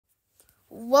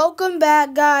Welcome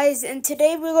back, guys, and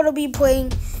today we're going to be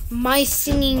playing My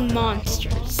Singing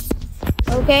Monsters.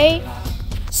 Okay?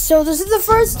 So this is the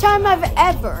first time I've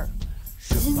ever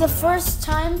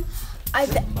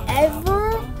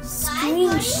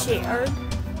screen shared.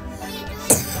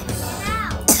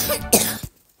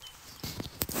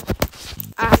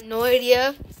 I have no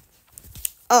idea.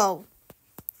 Oh.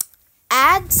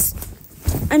 Ads?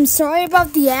 I'm sorry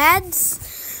about the ads.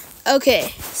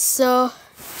 Okay, so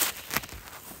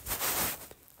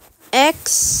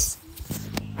X,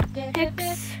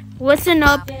 listen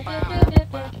up.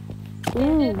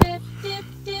 Ooh.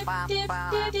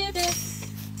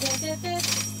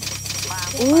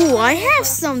 Ooh, I have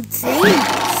some things.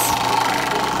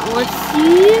 Let's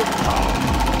see.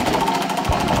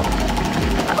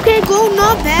 Okay, go,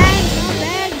 not bad,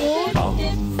 go.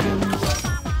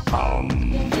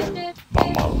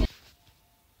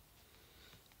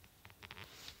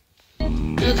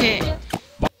 Okay.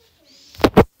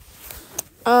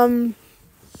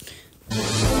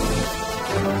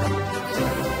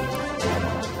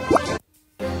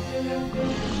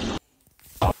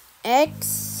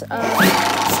 X,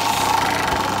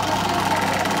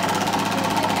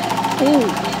 ooh.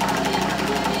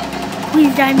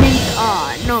 Please diamond,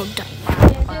 no.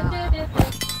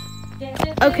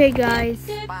 Okay, guys.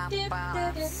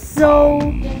 So,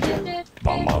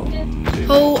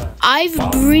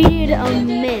 I've breeded a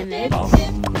mammoth.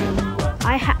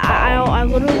 I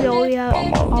literally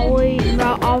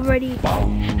already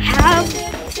have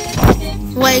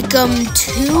like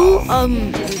two of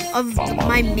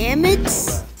my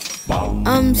mammoths.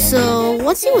 So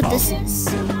let's see what this is.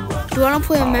 Do you want to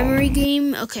play a memory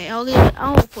game? Okay, I'll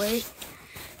play.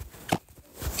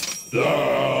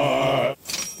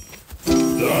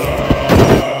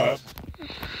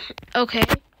 Okay.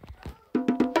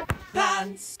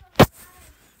 Dance.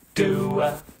 Do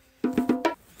a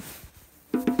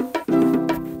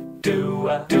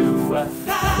dance.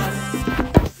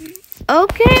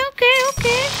 Okay.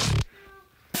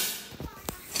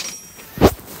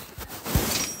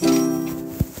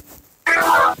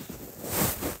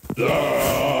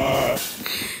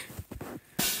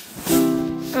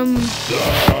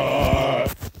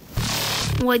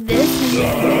 Like this and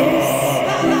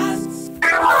this.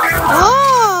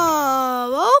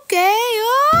 Oh, okay.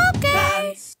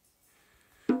 Dance.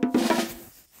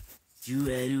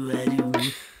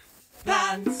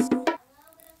 Dance.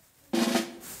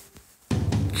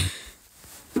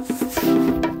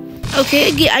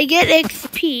 Okay, I get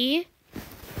XP.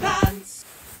 Dance.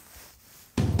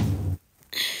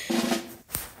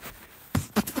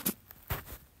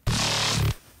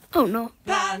 Oh no.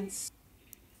 Dance.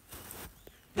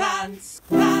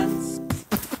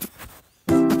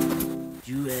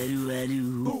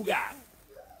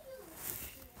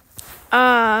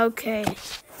 Okay.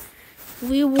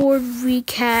 Reward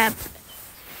recap.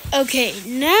 Okay,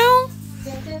 now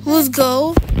let's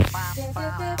go.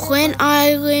 Plant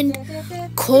Island,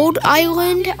 Cold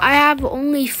Island. I have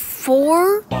only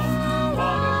 4.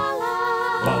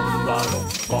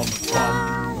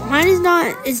 Mine is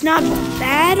not. It's not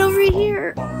bad over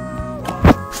here.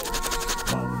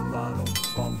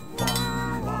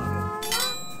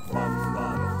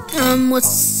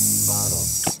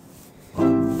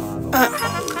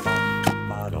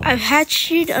 I've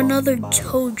hatched another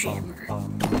toe jammer.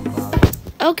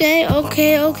 Okay.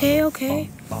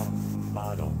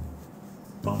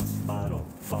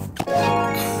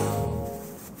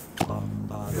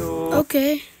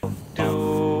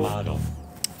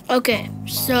 Okay,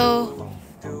 so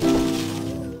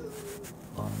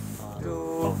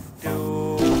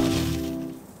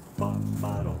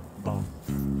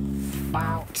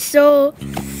so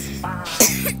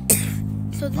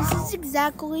this is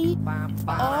exactly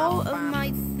all of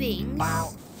my things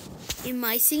in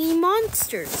My Singing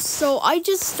Monsters. So I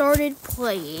just started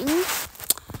playing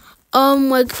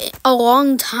like a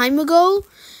long time ago,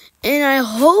 and I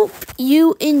hope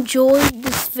you enjoyed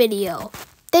this video.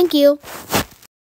 Thank you.